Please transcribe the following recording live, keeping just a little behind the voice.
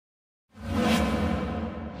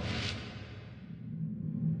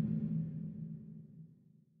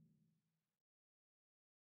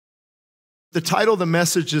The title of the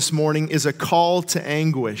message this morning is A Call to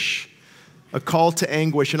Anguish. A Call to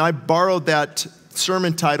Anguish. And I borrowed that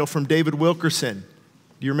sermon title from David Wilkerson.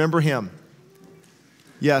 Do you remember him?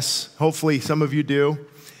 Yes, hopefully some of you do.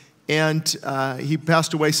 And he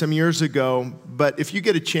passed away some years ago. But if you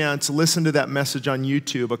get a chance, listen to that message on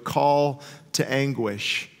YouTube, A Call to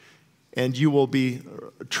Anguish. And you will be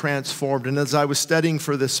transformed. And as I was studying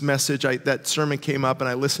for this message, that sermon came up and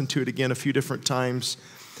I listened to it again a few different times.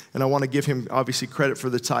 And I want to give him, obviously, credit for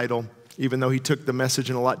the title, even though he took the message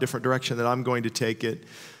in a lot different direction than I'm going to take it.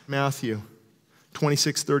 Matthew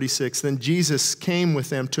 26:36. Then Jesus came with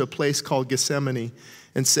them to a place called Gethsemane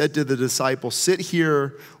and said to the disciples, "Sit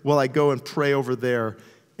here while I go and pray over there."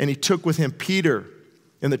 And he took with him Peter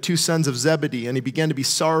and the two sons of Zebedee, and he began to be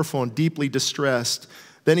sorrowful and deeply distressed.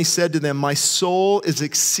 Then he said to them, "My soul is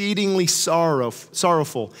exceedingly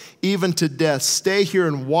sorrowful, even to death. Stay here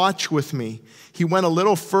and watch with me." He went a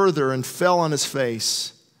little further and fell on his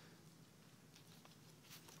face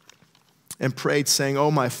and prayed, saying, "Oh,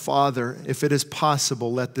 my Father, if it is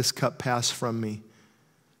possible, let this cup pass from me.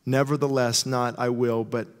 Nevertheless, not I will,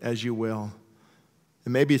 but as you will."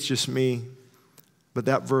 And maybe it's just me, but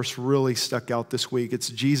that verse really stuck out this week. It's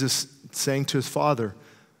Jesus saying to his Father,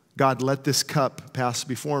 "God, let this cup pass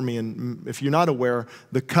before me." And if you're not aware,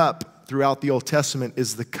 the cup throughout the Old Testament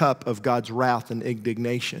is the cup of God's wrath and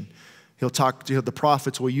indignation. He'll talk to the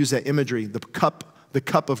prophets, will use that imagery, the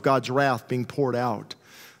cup of God's wrath being poured out.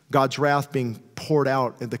 God's wrath being poured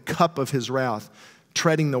out, and the cup of his wrath,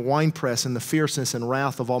 treading the winepress and the fierceness and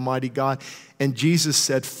wrath of Almighty God. And Jesus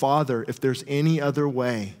said, "Father, if there's any other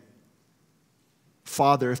way,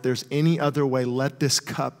 Father, if there's any other way, let this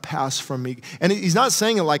cup pass from me." And he's not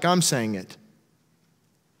saying it like I'm saying it.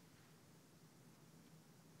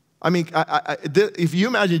 I mean, if you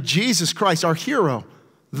imagine Jesus Christ, our hero,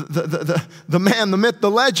 the man, the myth, the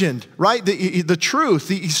legend, right? The truth.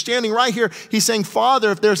 He's standing right here. He's saying, "Father,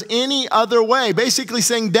 if there's any other way," basically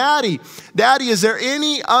saying, Daddy, is there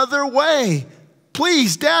any other way?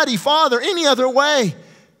 Please, Daddy, Father, any other way?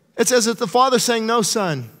 It's as if the Father's saying, "No,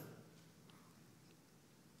 son.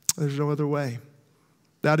 There's no other way.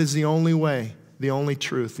 That is the only way, the only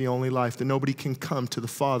truth, the only life, that nobody can come to the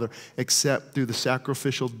Father except through the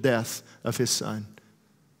sacrificial death of his Son."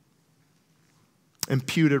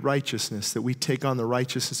 Imputed righteousness, that we take on the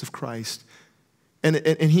righteousness of Christ. And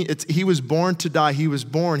he was born to die. He was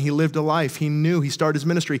born. He lived a life. He knew. He started his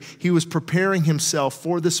ministry. He was preparing himself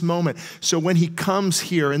for this moment. So when he comes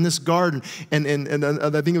here in this garden, and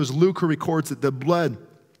I think it was Luke who records that the blood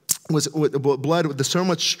was with so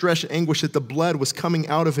much stress and anguish that the blood was coming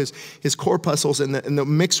out of his corpuscles and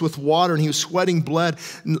mixed with water, and he was sweating blood.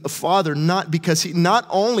 Father, not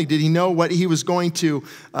only did he know what he was going to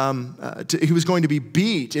be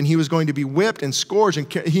beat, and he was going to be whipped and scourged, and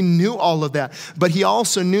he knew all of that, but he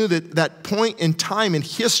also knew that point in time in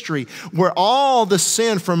history where all the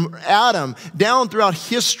sin from Adam down throughout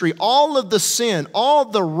history, all of the sin, all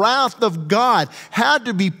the wrath of God had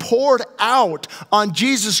to be poured out on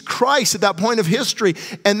Jesus Christ at that point of history.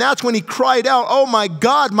 And that's when he cried out, "Oh my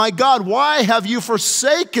God, why have you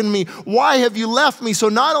forsaken me? Why have you left me?" So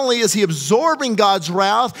not only is he absorbing God's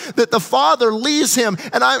wrath, that the Father leaves him.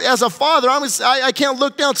 And as a father, I can't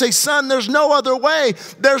look down and say, "Son, there's no other way."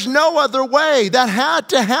 There's no other way. That had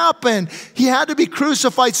to happen. He had to be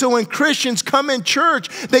crucified. So when Christians come in church,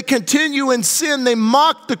 they continue in sin. They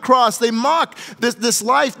mock the cross. They mock this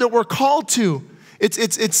life that we're called to.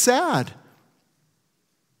 It's sad.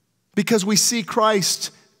 Because we see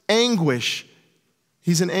Christ anguish.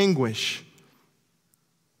 He's in anguish.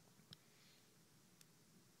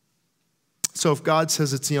 So if God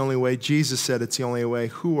says it's the only way, Jesus said it's the only way,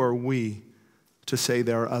 who are we to say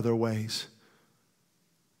there are other ways?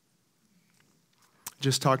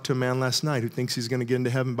 Just talked to a man last night who thinks he's going to get into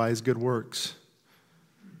heaven by his good works.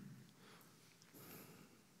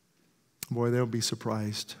 Boy, they'll be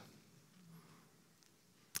surprised.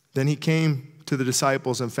 Then he came to the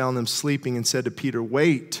disciples and found them sleeping and said to Peter,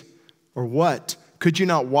 "Wait, or what? Could you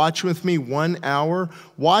not watch with me 1 hour?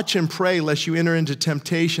 Watch and pray lest you enter into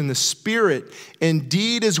temptation. The spirit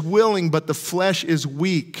indeed is willing, but the flesh is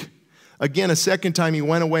weak." Again, a second time he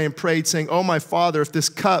went away and prayed, saying, "Oh, my Father, if this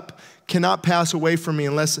cup cannot pass away from me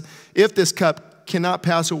unless I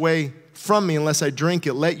drink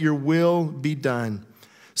it, let your will be done."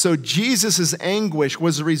 So Jesus' anguish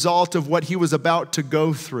was the result of what he was about to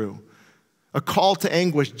go through. A call to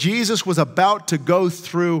anguish. Jesus was about to go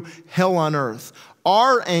through hell on earth.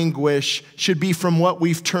 Our anguish should be from what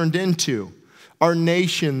we've turned into. Our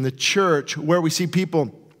nation, the church, where we see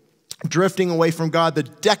people drifting away from God, the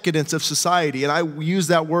decadence of society. And I use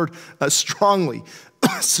that word strongly.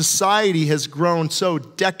 society has grown so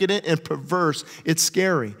decadent and perverse, it's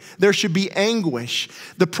scary. There should be anguish.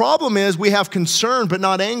 The problem is we have concern but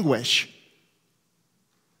not anguish.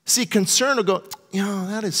 See, concern will go,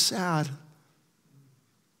 that is sad.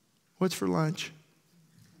 What's for lunch?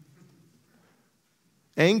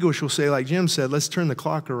 Anguish will say, like Jim said, let's turn the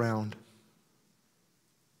clock around.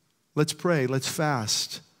 Let's pray, let's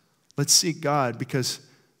fast. Let's seek God, because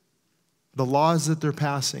the laws that they're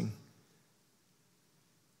passing,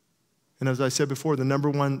 and as I said before,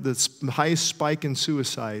 the highest spike in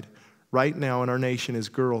suicide right now in our nation is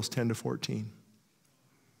girls 10 to 14.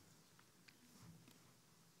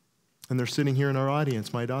 And they're sitting here in our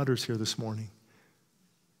audience. My daughter's here this morning.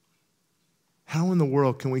 How in the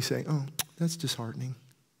world can we say, oh, that's disheartening?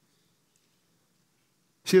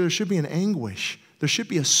 See, there should be an anguish. There should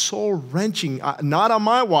be a soul-wrenching, not on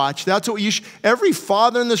my watch. That's what every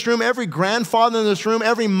father in this room, every grandfather in this room,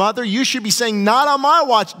 every mother, you should be saying, not on my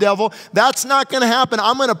watch, devil. That's not going to happen.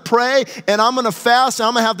 I'm going to pray, and I'm going to fast, and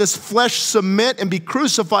I'm going to have this flesh submit and be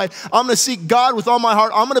crucified. I'm going to seek God with all my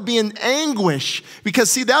heart. I'm going to be in anguish,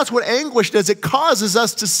 because, see, that's what anguish does. It causes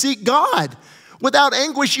us to seek God. Without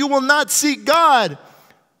anguish, you will not seek God.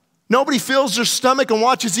 Nobody fills their stomach and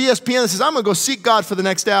watches ESPN and says, I'm going to go seek God for the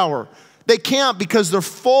next hour. They can't, because they're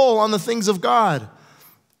full on the things of God.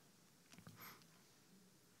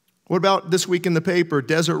 What about this week in the paper?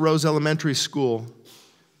 Desert Rose Elementary School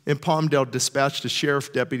in Palmdale dispatched a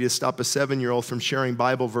sheriff deputy to stop a 7-year-old from sharing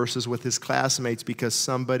Bible verses with his classmates because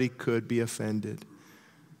somebody could be offended.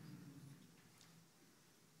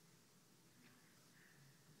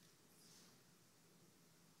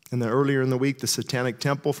 And then earlier in the week, the Satanic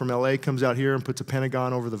Temple from LA comes out here and puts a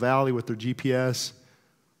pentagon over the valley with their GPS.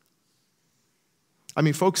 I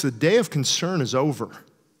mean, folks, the day of concern is over.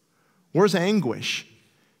 Where's anguish?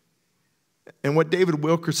 And what David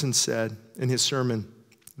Wilkerson said in his sermon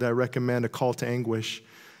that I recommend, A Call to Anguish,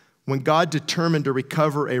 when God determined to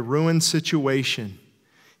recover a ruined situation,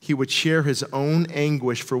 he would share his own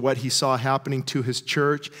anguish for what he saw happening to his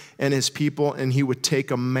church and his people, and he would take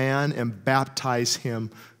a man and baptize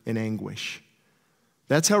him in anguish.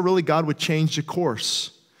 That's how really God would change the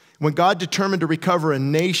course. When God determined to recover a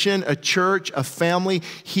nation, a church, a family,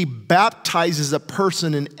 he baptizes a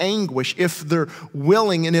person in anguish if they're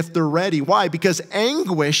willing and if they're ready. Why? Because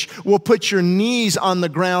anguish will put your knees on the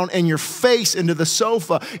ground and your face into the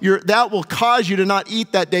sofa. That will cause you to not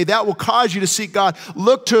eat that day. That will cause you to seek God.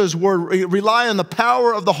 Look to his word. Rely on the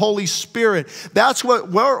power of the Holy Spirit. That's what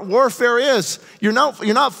warfare is. You're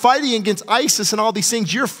not fighting against ISIS and all these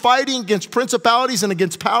things. You're fighting against principalities and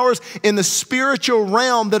against powers in the spiritual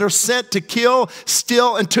realm that are sent to kill,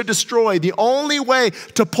 steal, and to destroy. The only way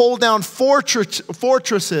to pull down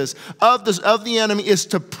fortresses of the enemy is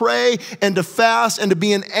to pray and to fast and to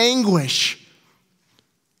be in anguish.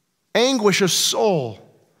 Anguish of soul.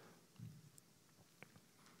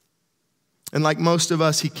 And like most of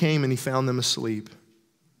us, he came and he found them asleep.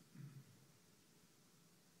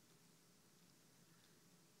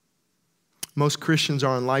 Most Christians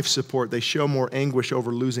are on life support. They show more anguish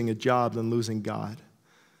over losing a job than losing God.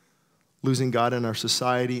 Losing God in our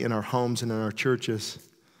society, in our homes, and in our churches.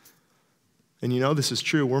 And you know this is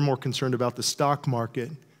true. We're more concerned about the stock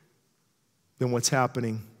market than what's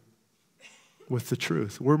happening with the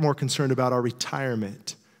truth. We're more concerned about our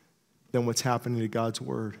retirement than what's happening to God's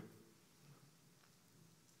word.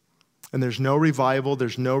 And there's no revival,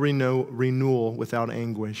 there's no renewal without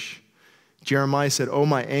anguish. Jeremiah said, oh,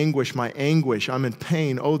 my anguish, I'm in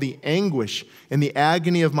pain. Oh, the anguish and the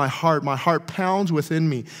agony of my heart pounds within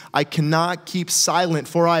me. I cannot keep silent,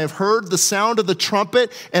 for I have heard the sound of the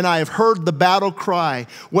trumpet and I have heard the battle cry.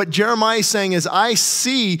 What Jeremiah is saying is, I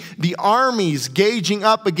see the armies gauging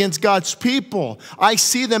up against God's people. I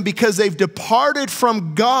see them because they've departed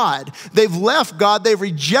from God. They've left God, they've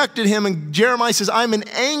rejected him, and Jeremiah says, I'm in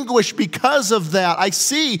anguish because of that.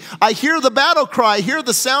 I hear the battle cry, I hear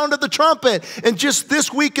the sound of the trumpet. And just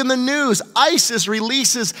this week in the news, ISIS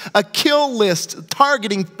releases a kill list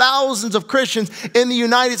targeting thousands of Christians in the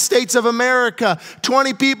United States of America.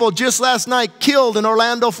 20 people just last night killed in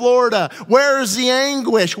Orlando, Florida. Where is the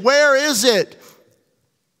anguish? Where is it?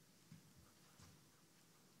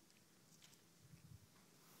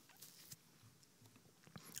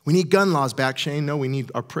 We need gun laws back, Shane. No, we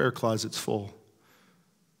need our prayer closets full.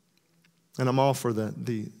 And I'm all for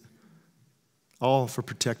all for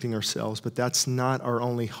protecting ourselves, but that's not our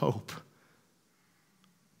only hope.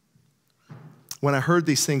 When I heard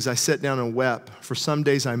these things, I sat down and wept. For some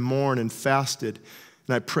days I mourned and fasted,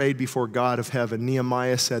 and I prayed before God of heaven.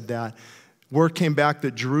 Nehemiah said that. Word came back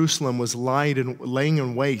that Jerusalem was laying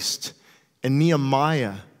in waste, and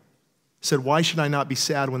Nehemiah said, why should I not be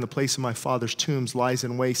sad when the place of my father's tombs lies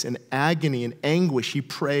in waste? In agony and anguish, he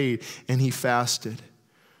prayed and he fasted.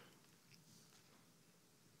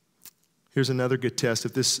 Here's another good test.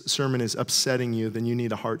 If this sermon is upsetting you, then you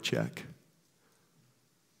need a heart check.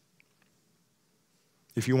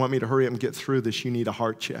 If you want me to hurry up and get through this, you need a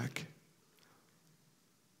heart check.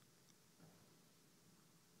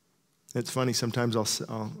 It's funny, sometimes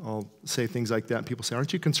I'll say things like that, and people say,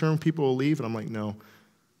 aren't you concerned people will leave? And I'm like, no,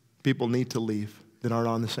 people need to leave that aren't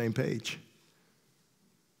on the same page.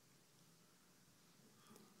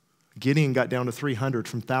 Gideon got down to 300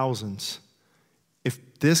 from thousands.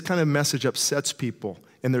 If this kind of message upsets people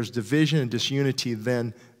and there's division and disunity,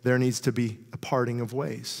 then there needs to be a parting of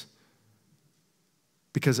ways.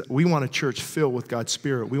 Because we want a church filled with God's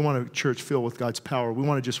Spirit. We want a church filled with God's power. We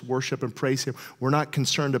want to just worship and praise Him. We're not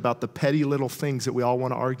concerned about the petty little things that we all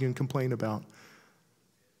want to argue and complain about,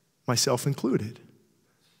 myself included.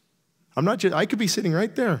 I could be sitting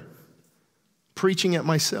right there preaching at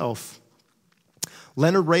myself.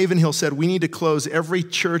 Leonard Ravenhill said, we need to close every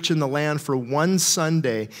church in the land for one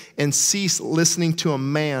Sunday and cease listening to a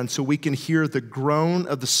man so we can hear the groan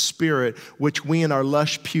of the Spirit which we in our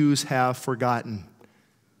lush pews have forgotten.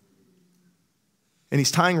 And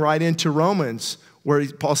he's tying right into Romans, where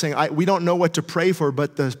Paul's saying, we don't know what to pray for,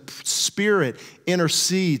 but the Spirit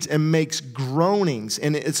intercedes and makes groanings,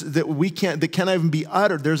 and it's that cannot even be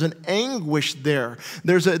uttered. There's an anguish there.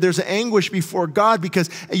 There's an anguish before God because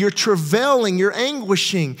you're travailing, you're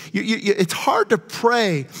anguishing. It's hard to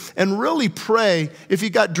pray and really pray if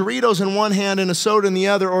you got Doritos in one hand and a soda in the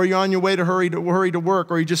other, or you're on your way to hurry to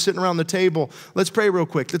work, or you're just sitting around the table. Let's pray real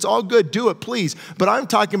quick. It's all good. Do it, please. But I'm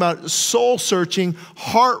talking about soul-searching,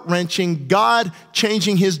 heart-wrenching,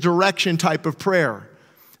 God-changing His direction type of prayer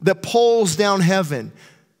that pulls down heaven.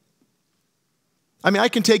 I mean, I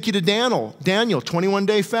can take you to Daniel,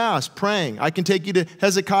 21-day fast, praying. I can take you to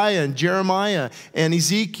Hezekiah and Jeremiah and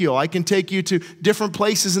Ezekiel. I can take you to different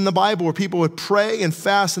places in the Bible where people would pray and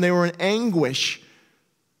fast and they were in anguish.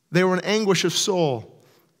 They were in anguish of soul.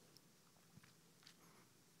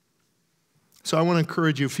 So I want to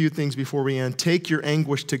encourage you a few things before we end. Take your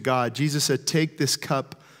anguish to God. Jesus said, take this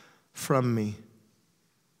cup from me.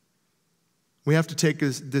 We have to take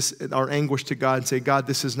our anguish to God and say, God,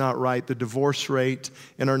 this is not right. The divorce rate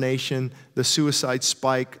in our nation, the suicide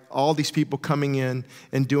spike, all these people coming in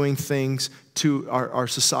and doing things to our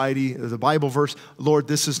society. The Bible verse, Lord,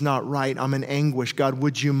 this is not right. I'm in anguish. God,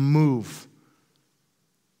 would you move?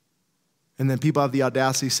 And then people have the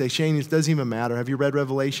audacity to say, Shane, it doesn't even matter. Have you read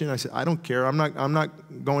Revelation? I said, I don't care. I'm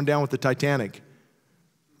not going down with the Titanic.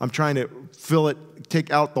 I'm trying to fill it, take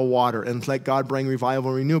out the water, and let God bring revival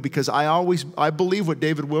and renewal. Because I believe what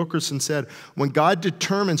David Wilkerson said. When God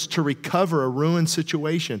determines to recover a ruined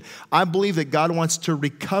situation, I believe that God wants to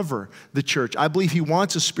recover the church. I believe He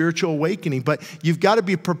wants a spiritual awakening, but you've got to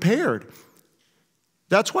be prepared.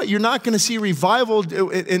 That's why you're not going to see revival,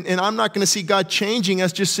 and I'm not going to see God changing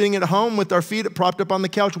us just sitting at home with our feet propped up on the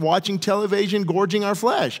couch, watching television, gorging our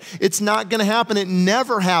flesh. It's not going to happen. It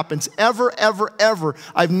never happens, ever, ever, ever.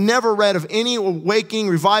 I've never read of any awakening,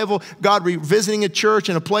 revival, God revisiting a church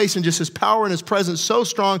and a place and just His power and His presence so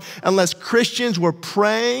strong unless Christians were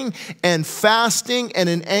praying and fasting and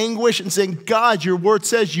in anguish and saying, God, your word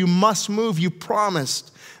says you must move. You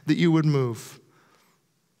promised that you would move.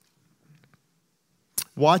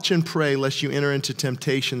 Watch and pray lest you enter into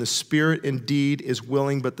temptation. The spirit indeed is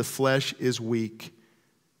willing, but the flesh is weak.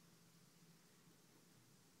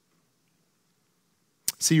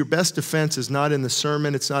 See, your best defense is not in the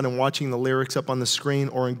sermon. It's not in watching the lyrics up on the screen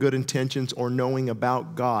or in good intentions or knowing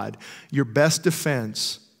about God. Your best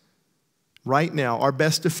defense right now, our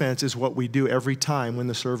best defense is what we do every time when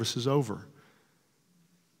the service is over.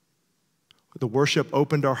 The worship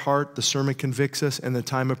opened our heart, the sermon convicts us, and the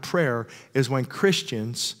time of prayer is when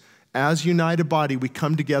Christians, as united body, we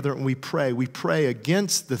come together and we pray. We pray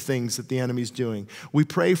against the things that the enemy's doing. We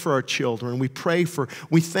pray for our children. We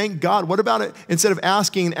thank God. What about it? Instead of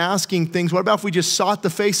asking things, what about if we just sought the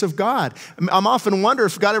face of God? I'm often wonder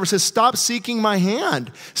if God ever says, stop seeking my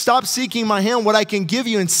hand. Stop seeking my hand, what I can give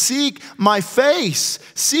you, and seek my face.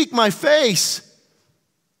 Seek my face.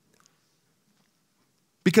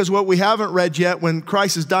 Because what we haven't read yet, when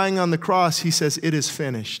Christ is dying on the cross, He says, it is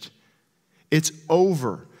finished. It's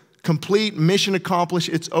over. Complete, mission accomplished,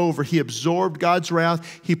 it's over. He absorbed God's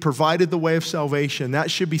wrath. He provided the way of salvation.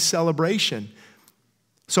 That should be celebration.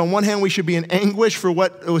 So on one hand, we should be in anguish for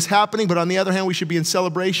what was happening, but on the other hand, we should be in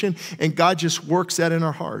celebration, and God just works that in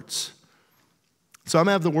our hearts. So I'm going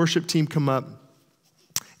to have the worship team come up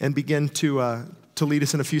and begin to lead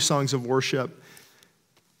us in a few songs of worship.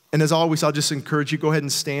 And as always, I'll just encourage you, go ahead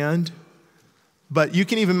and stand. But you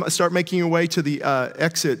can even start making your way to the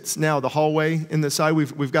exits now, the hallway in the side.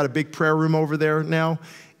 We've got a big prayer room over there now.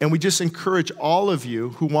 And we just encourage all of you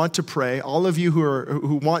who want to pray, all of you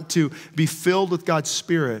who want to be filled with God's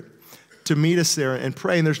Spirit, to meet us there and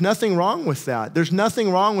pray. And there's nothing wrong with that. There's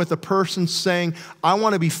nothing wrong with a person saying, I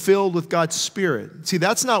want to be filled with God's Spirit. See,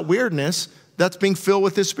 that's not weirdness. That's being filled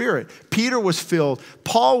with His Spirit. Peter was filled.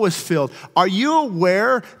 Paul was filled. Are you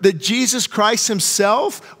aware that Jesus Christ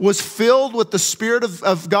Himself was filled with the Spirit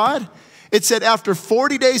of God? It said after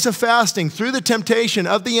 40 days of fasting through the temptation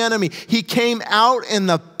of the enemy, He came out in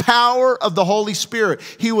the power of the Holy Spirit.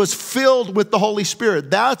 He was filled with the Holy Spirit.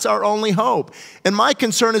 That's our only hope. And my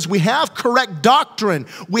concern is we have correct doctrine.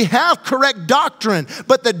 We have correct doctrine,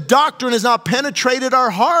 but the doctrine has not penetrated our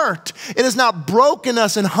heart. It has not broken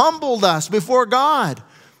us and humbled us before God.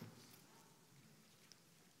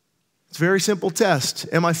 It's a very simple test.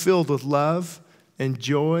 Am I filled with love and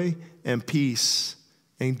joy and peace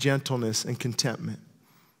and gentleness and contentment?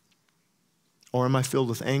 Or am I filled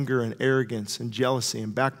with anger and arrogance and jealousy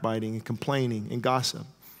and backbiting and complaining and gossip?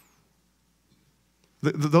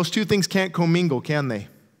 Those two things can't commingle, can they?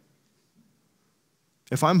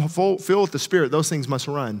 If I'm filled with the Spirit, those things must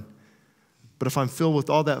run. But if I'm filled with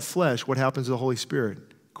all that flesh, what happens to the Holy Spirit?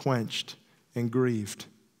 Quenched and grieved.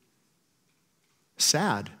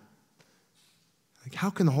 Sad. Like,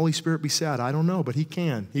 how can the Holy Spirit be sad? I don't know, but He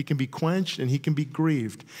can. He can be quenched and He can be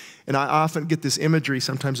grieved. And I often get this imagery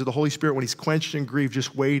sometimes of the Holy Spirit when He's quenched and grieved,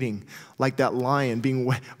 just waiting, like that lion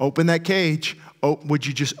being, open that cage. Oh, would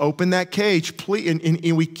you just open that cage, please?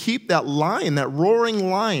 And we keep that lion, that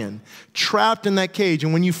roaring lion, trapped in that cage.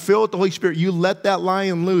 And when you fill with the Holy Spirit, you let that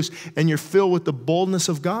lion loose and you're filled with the boldness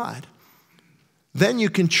of God. Then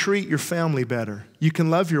you can treat your family better. You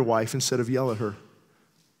can love your wife instead of yell at her.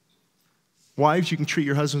 Wives, you can treat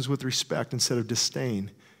your husbands with respect instead of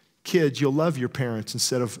disdain. Kids, you'll love your parents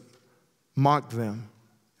instead of mock them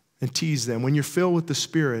and tease them. When you're filled with the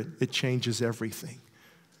Spirit, it changes everything.